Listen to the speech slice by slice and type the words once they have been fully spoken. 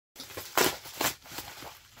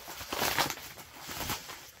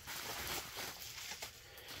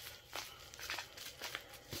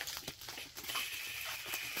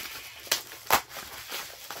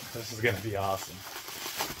This is gonna be awesome.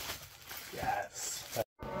 Yes.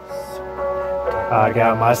 I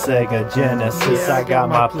got my Sega Genesis, I got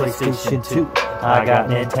my PlayStation 2, I got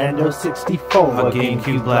Nintendo 64, my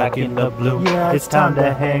GameCube black and the blue. It's time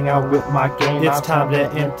to hang out with my game, it's time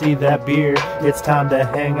to empty that beer, it's time to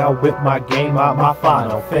hang out with my game, my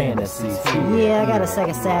Final Fantasies. Yeah, I got a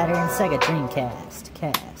Sega Saturn, Sega Dreamcast,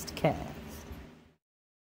 cast.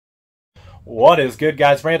 What is good,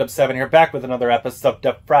 guys? Random7 here, back with another episode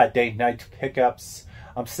of Friday Night Pickups.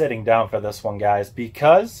 I'm sitting down for this one, guys,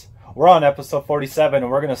 because we're on episode 47,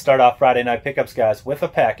 and we're going to start off Friday Night Pickups, guys, with a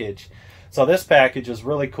package. So this package is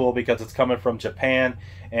really cool because it's coming from Japan,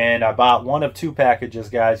 and I bought one of two packages,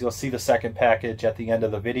 guys. You'll see the second package at the end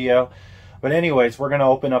of the video. But anyways, we're going to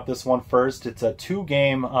open up this one first. It's a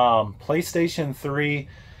two-game PlayStation 3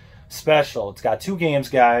 special. It's got two games,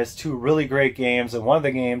 guys, two really great games, and one of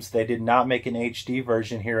the games, they did not make an HD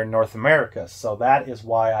version here in North America. So that is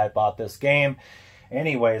why I bought this game.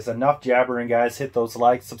 Anyways, enough jabbering, guys. Hit those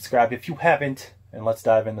likes, subscribe if you haven't, and let's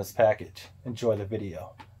dive in this package. Enjoy the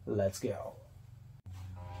video. Let's go.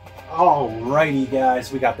 Alrighty,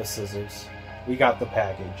 guys, we got the scissors. We got the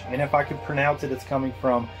package. And if I could pronounce it, it's coming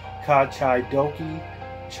from Kachaidoki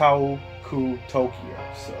Chauku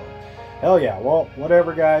Tokyo. So, hell yeah. Well,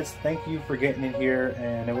 whatever, guys. Thank you for getting it here.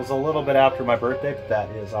 And it was a little bit after my birthday, but that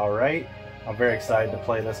is alright. I'm very excited to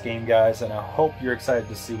play this game, guys, and I hope you're excited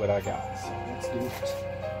to see what I got. So let's do it.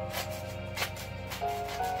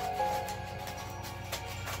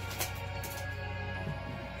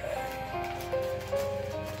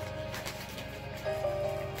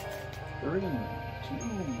 Three, two,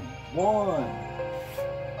 one.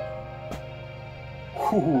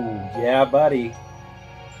 Ooh, yeah, buddy.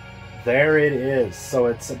 There it is. So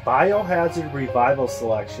it's a Biohazard Revival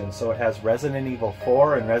Selection. So it has Resident Evil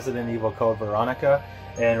 4 and Resident Evil Code Veronica.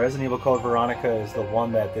 And Resident Evil Code Veronica is the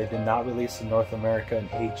one that they did not release in North America in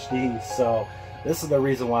HD. So this is the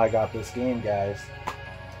reason why I got this game, guys.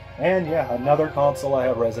 And yeah, another console I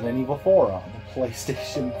have Resident Evil 4 on, the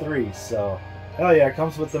PlayStation 3. So hell yeah, it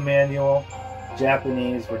comes with the manual.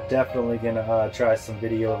 Japanese. We're definitely going to try some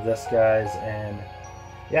video of this, guys. And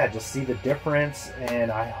yeah, just see the difference, and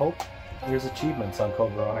I hope there's achievements on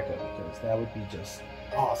Code Veronica, because that would be just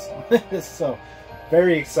awesome. So,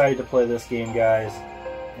 very excited to play this game, guys.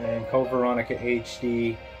 And Code Veronica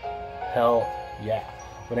HD, hell yeah.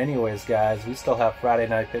 But anyways, guys, we still have Friday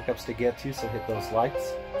Night Pickups to get to, so hit those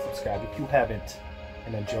likes, subscribe if you haven't,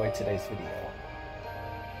 and enjoy today's video.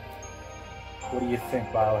 What do you think?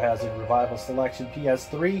 Biohazard Revival Selection,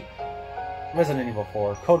 PS3, Resident Evil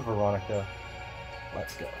 4, Code Veronica.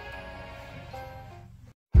 Let's go.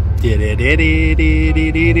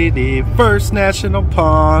 First National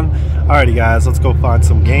Pawn. Alrighty, guys, let's go find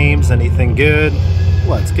some games. Anything good?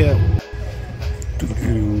 Let's go.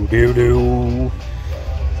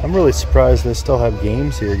 I'm really surprised they still have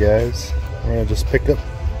games here, guys. We're gonna just pick up,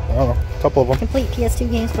 I don't know, a couple of them. Complete PS2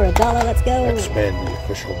 games for $1. Let's go. X-Men, the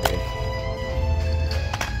official game.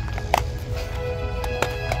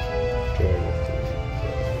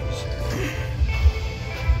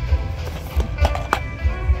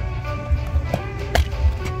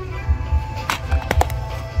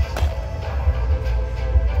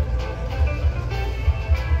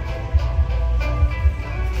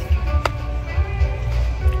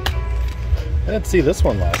 I didn't see this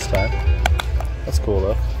one last time. That's cool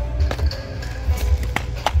though.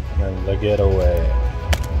 And the Getaway.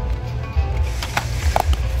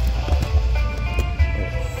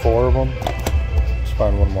 4 of them. Let's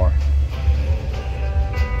find one more.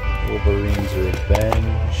 Wolverine's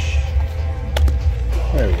Revenge.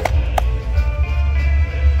 There we go.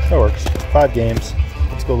 That works. 5 games.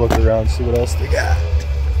 Let's go look around and see what else they got.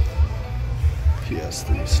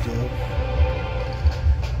 PS3 stuff.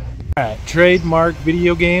 Alright, trademark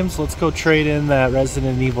video games. Let's go trade in that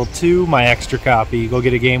Resident Evil 2, my extra copy. Go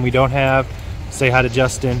get a game we don't have. Say hi to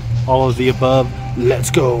Justin. All of the above. Let's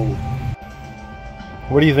go.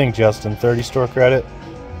 What do you think, Justin? 30 store credit?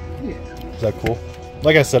 Yeah. Is that cool?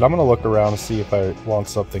 Like I said, I'm going to look around and see if I want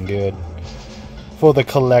something good for the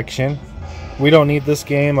collection. We don't need this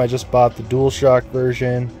game. I just bought the DualShock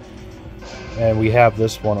version. And we have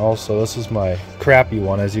this one also. This is my crappy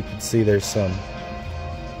one. As you can see, there's some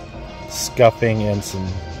scuffing and some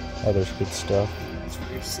other good stuff.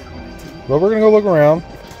 But we're gonna go look around,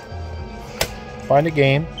 find a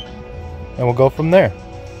game, and we'll go from there.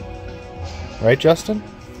 Right, Justin?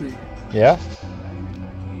 Yeah?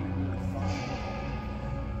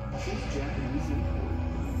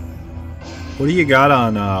 What do you got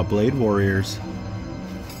on Blade Warriors?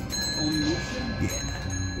 Yeah.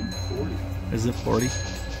 Is it 40?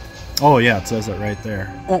 Oh yeah, it says it right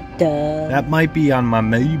there. Duh. That might be on my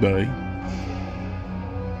maybe.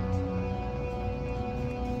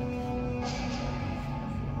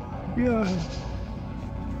 Yeah.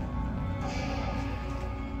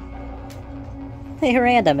 Hey,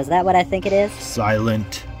 random, is that what I think it is?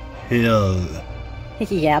 Silent Hill.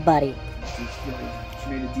 Yeah, buddy. She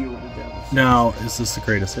made a deal with the devil. Now, is this the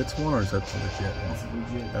greatest hits one, or is that the legit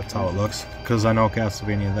one? That's how it looks. Because I know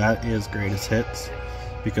Castlevania, that is greatest hits.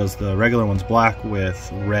 Because the regular one's black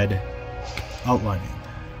with red outlining.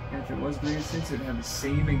 And if it was greatest hits, it'd have the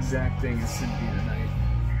same exact thing as Symphony of the Night.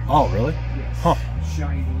 Oh, really? Yes. Huh.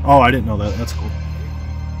 Shiny. Oh, I didn't know that. That's cool.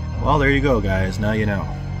 Well, there you go, guys. Now you know.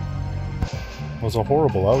 It was a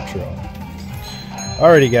horrible outro.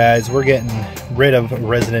 Alrighty, guys. We're getting rid of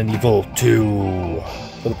Resident Evil 2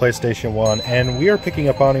 for the PlayStation 1. And we are picking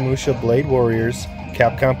up Onimusha Blade Warriors.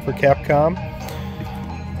 Capcom for Capcom.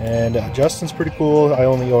 And Justin's pretty cool. I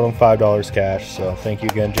only owed him $5 cash. So thank you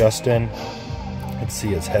again, Justin. Let's see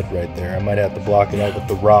his head right there. I might have to block it out with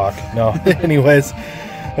the rock. No, anyways.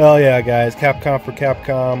 Well, yeah, guys. Capcom for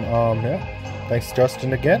Capcom. Yeah. Thanks,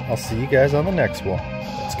 Justin, again. I'll see you guys on the next one.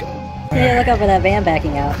 Let's go. Hey, look out for that van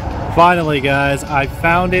backing out. Finally, guys, I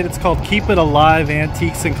found it. It's called Keep It Alive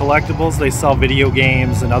Antiques and Collectibles. They sell video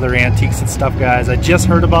games and other antiques and stuff, guys. I just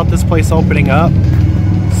heard about this place opening up.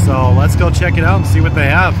 So let's go check it out and see what they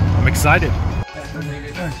have. I'm excited.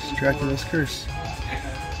 Nice. Dracula's Curse.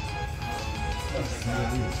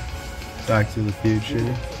 Back to the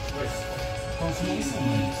Future. I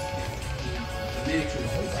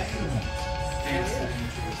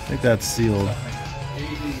think that's sealed.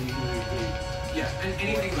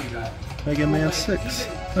 Mega Man 6.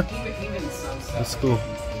 That's cool.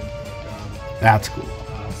 That's cool.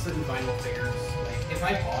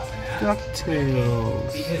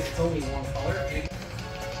 DuckTales.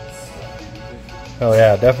 Oh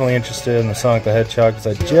yeah, definitely interested in the Sonic the Hedgehog because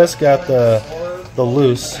I just got the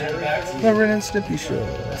loose. Never an Stimpy show.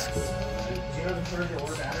 That's cool.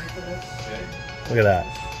 Look at that.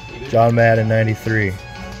 John Madden 93.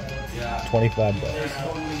 25 bucks.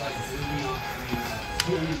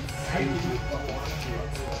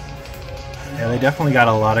 Yeah, they definitely got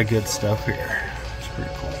a lot of good stuff here. It's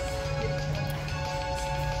pretty cool.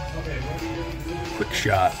 Quick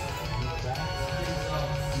Shot.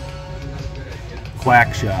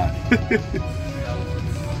 Quack Shot.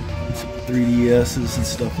 Some 3DSs and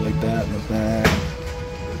stuff like that in the back.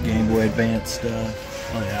 Game Boy Advance stuff.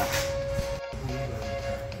 Oh yeah.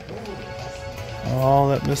 Oh,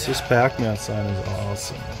 that Mrs. Pac-Man sign is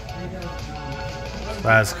awesome.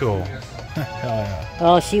 That's cool. Hell yeah.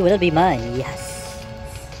 Oh, she will be mine, yes.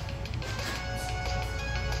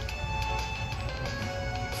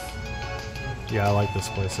 Yeah, I like this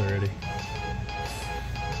place already.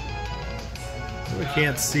 I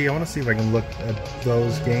can't see. I want to see if I can look at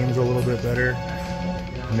those games a little bit better.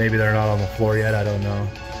 Maybe they're not on the floor yet. I don't know.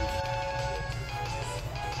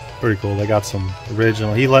 Pretty cool. They got some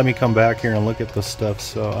original. He let me come back here and look at the stuff,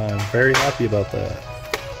 so I'm very happy about that.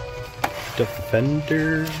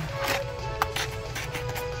 Defender.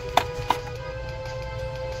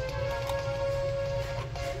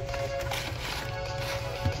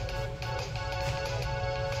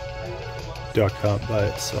 Duck Hunt by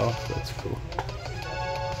itself. That's cool.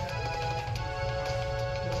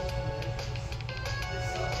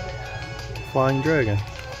 Flying Dragon.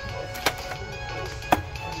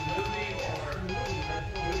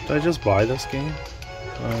 Did I just buy this game?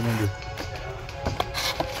 I don't remember.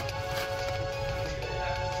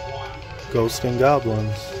 Ghosts and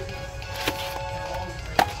Goblins.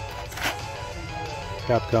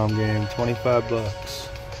 Capcom game, 25 bucks.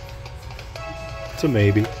 It's a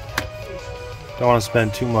maybe. Don't want to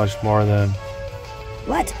spend too much more than...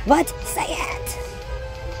 What? Say it!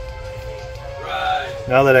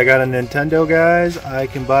 Now that I got a Nintendo, guys, I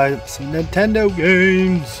can buy some Nintendo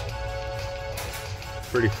games.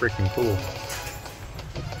 Pretty freaking cool.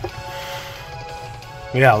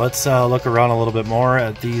 Yeah, let's look around a little bit more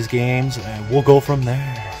at these games, and we'll go from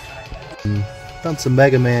there. Found some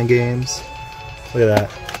Mega Man games. Look at that.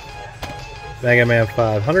 Mega Man 5,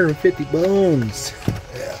 150 bones.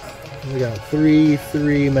 Yeah. We got three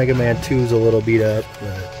Mega Man 2's a little beat up,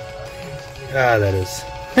 but that is.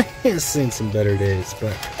 It's seen some better days,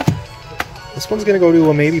 but this one's gonna go to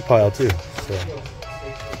a maybe pile too. So,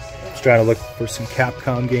 just trying to look for some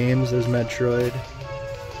Capcom games. There's Metroid.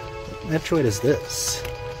 What Metroid is this?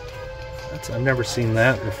 I've never seen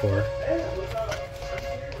that before.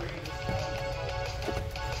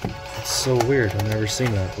 It's so weird. I've never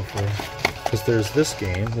seen that before. Because there's this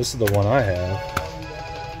game. This is the one I have.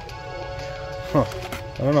 Huh.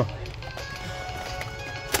 I don't know.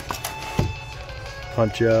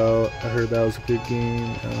 Punch-Out! I heard that was a good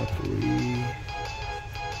game. 3.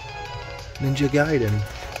 Ninja Gaiden.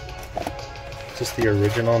 Is this the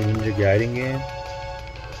original Ninja Gaiden game?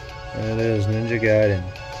 It is Ninja Gaiden.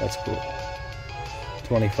 That's cool.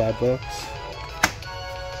 25 bucks.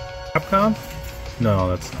 Capcom? No,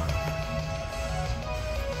 that's not.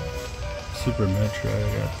 Super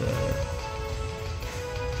Metroid, got that.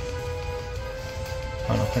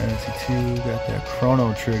 Final Fantasy 2, got that.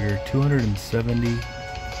 Chrono Trigger, $275,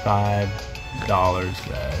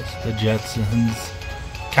 guys. The Jetsons,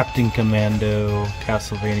 Captain Commando,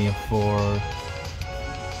 Castlevania 4.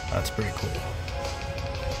 That's pretty cool.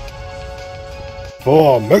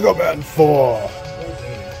 4, Mega Man 4!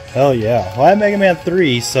 Hell yeah. Well, I have Mega Man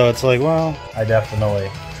 3, so it's like, well, I definitely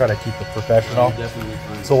try to keep it professional. Definitely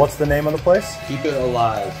fine. So what's the name of the place? Keep It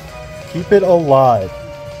Alive. Keep It Alive.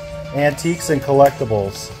 Antiques and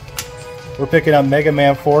Collectibles. We're picking up Mega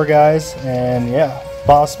Man 4, guys, and yeah,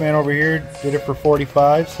 Boss Man over here did it for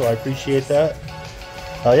 45, so I appreciate that.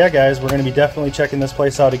 Yeah, guys, we're going to be definitely checking this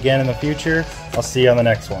place out again in the future. I'll see you on the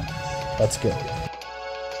next one. Let's go.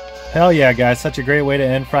 Hell yeah, guys, such a great way to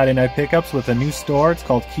end Friday Night Pickups with a new store. It's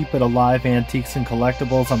called Keep It Alive Antiques and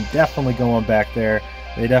Collectibles. I'm definitely going back there.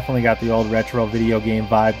 They definitely got the old retro video game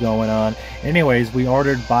vibe going on. Anyways, we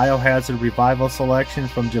ordered Biohazard Revival Selection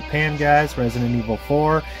from Japan, guys, Resident Evil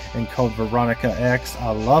 4, and Code Veronica X. I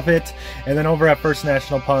love it. And then over at First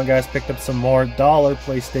National Pawn, guys, picked up some more dollar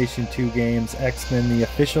PlayStation 2 games, X-Men the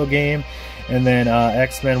official game, and then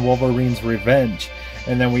X-Men Wolverine's Revenge.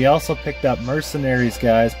 And then we also picked up Mercenaries,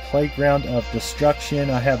 guys, Playground of Destruction.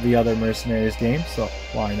 I have the other Mercenaries game, so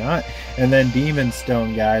why not? And then Demon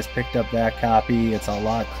Stone, guys, picked up that copy. It's a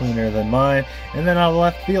lot cleaner than mine. And then on the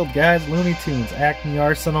left field, guys, Looney Tunes, Acme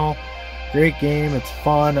Arsenal. Great game, it's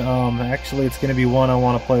fun. Actually, it's going to be one I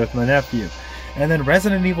want to play with my nephew. And then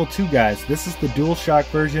Resident Evil 2, guys. This is the DualShock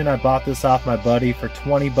version. I bought this off my buddy for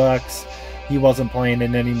 20 bucks. He wasn't playing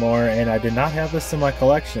it anymore, and I did not have this in my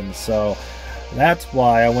collection, so that's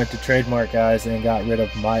why I went to Trademark, guys, and got rid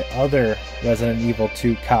of my other Resident Evil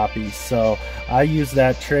 2 copies. So I used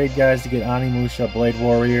that trade, guys, to get Onimusha Blade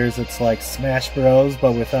Warriors. It's like Smash Bros,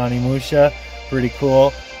 but with Onimusha. Pretty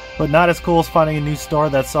cool. But not as cool as finding a new store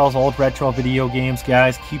that sells old retro video games,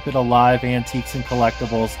 guys. Keep It Alive, Antiques and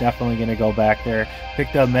Collectibles. Definitely going to go back there.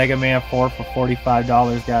 Picked up Mega Man 4 for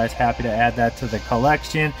 $45, guys. Happy to add that to the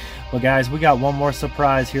collection. But guys, we got one more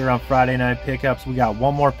surprise here on Friday Night Pickups. We got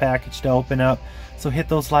one more package to open up. So hit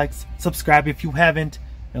those likes, subscribe if you haven't,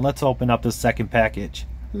 and let's open up the second package.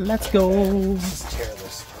 Let's go. Let's tear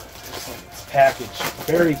this apart. It's packaged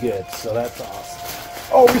very good, so that's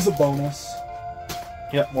awesome. Always a bonus.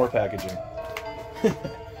 Yep, more packaging.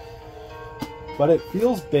 But it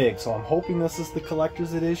feels big, so I'm hoping this is the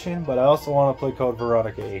collector's edition, but I also want to play Code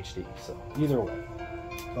Veronica HD, so either way.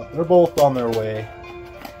 But they're both on their way.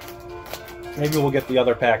 Maybe we'll get the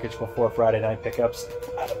other package before Friday Night Pickups.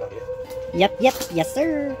 I don't know yet. Yep, yes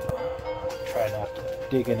sir. Try not to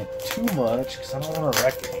dig in it too much, because I don't want to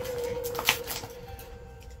wreck anything.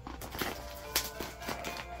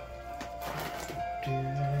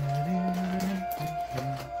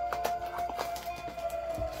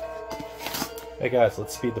 Hey guys,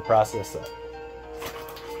 let's speed the process up.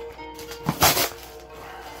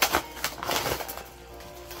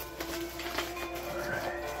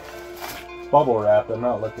 Alright. Bubble wrap, I'm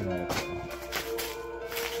not looking at it.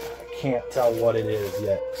 I can't tell what it is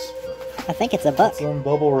yet. I think it's a book. It's on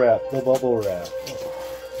bubble wrap, the bubble wrap.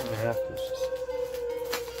 I'm gonna have to just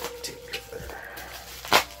take it there.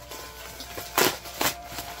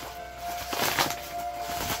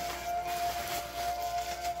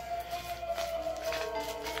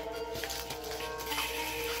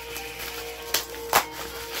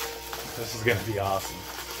 This is gonna be awesome.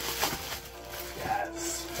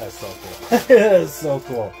 Yes, that's so cool. That's so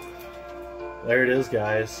cool. There it is,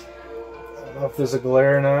 guys. I don't know if there's a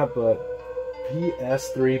glare or not, but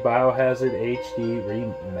PS3 Biohazard HD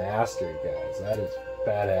Remastered, guys. That is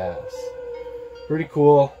badass. Pretty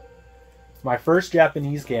cool. My first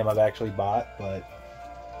Japanese game I've actually bought, but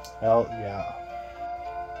hell yeah.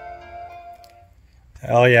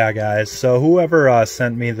 Hell yeah, guys. So whoever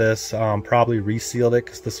sent me this probably resealed it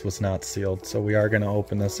because this was not sealed. So we are going to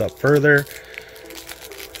open this up further.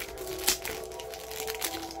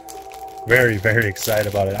 Very, very excited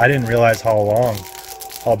about it. I didn't realize how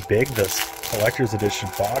big this collector's edition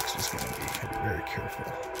box was going to be. I'll be very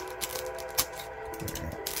careful.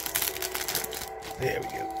 There we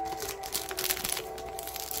go.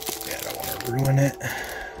 Yeah, I don't want to ruin it.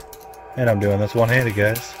 And I'm doing this one-handed,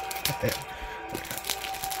 guys.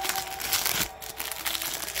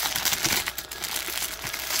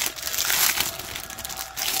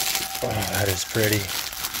 That is pretty.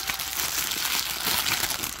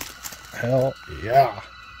 Hell yeah.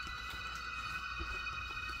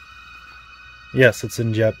 Yes, it's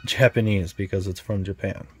in Japanese because it's from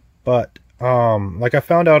Japan. But, like I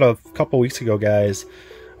found out a couple weeks ago, guys,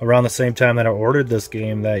 around the same time that I ordered this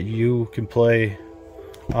game, that you can play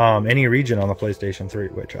any region on the PlayStation 3,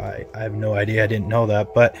 which I have no idea. I didn't know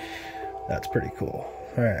that, but that's pretty cool.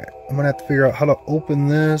 Alright, I'm going to have to figure out how to open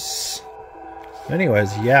this.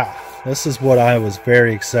 Anyways, yeah, this is what I was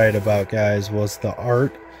very excited about, guys, was the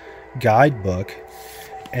art guidebook.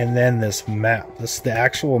 And then this map. This is the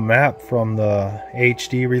actual map from the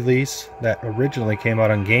HD release that originally came out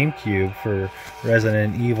on GameCube for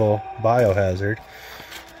Resident Evil Biohazard.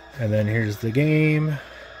 And then here's the game.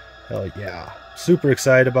 Hell yeah. Super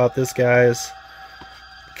excited about this, guys.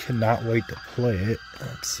 Cannot wait to play it.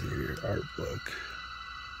 Let's see here. Art book.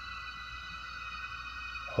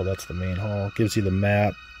 Oh, that's the main hall. Gives you the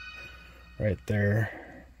map right there.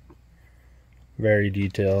 Very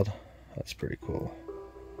detailed. That's pretty cool.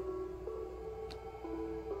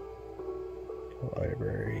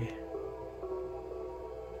 Library.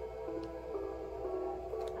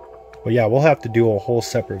 Well, yeah, we'll have to do a whole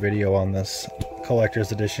separate video on this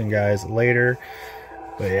collector's edition, guys, later.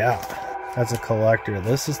 But yeah, as a collector,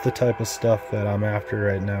 this is the type of stuff that I'm after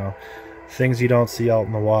right now. Things you don't see out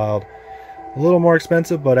in the wild. A little more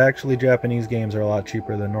expensive, but actually Japanese games are a lot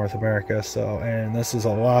cheaper than North America. So, and this is a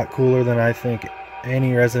lot cooler than I think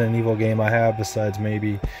any Resident Evil game I have, besides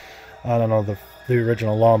maybe, I don't know, the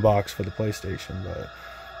original long box for the PlayStation. But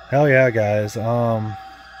hell yeah, guys,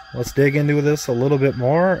 let's dig into this a little bit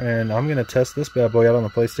more, and I'm gonna test this bad boy out on the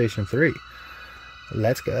PlayStation 3.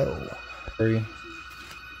 Let's go.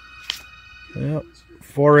 Yep,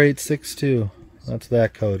 4862. That's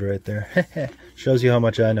that code right there. Shows you how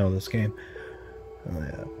much I know this game. Oh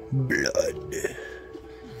yeah, blood.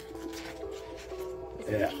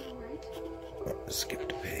 Yeah. Oh, skip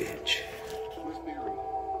the page.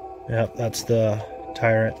 Yep, that's the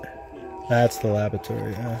tyrant. That's the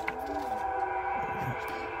laboratory, yeah.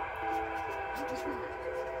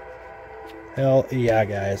 Hell yeah,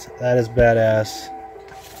 guys. That is badass.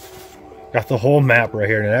 Got the whole map right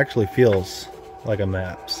here, and it actually feels like a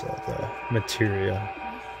map, so the material.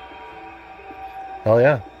 Hell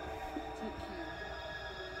yeah.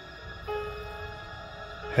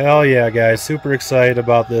 Hell yeah, guys. Super excited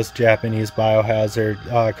about this Japanese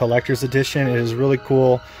Biohazard collector's edition. It is really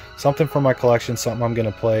cool. Something from my collection, something I'm going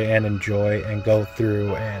to play and enjoy and go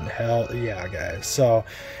through, and hell yeah, guys. So,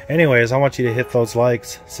 anyways, I want you to hit those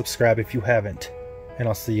likes, subscribe if you haven't, and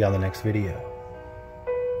I'll see you on the next video.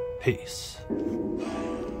 Peace.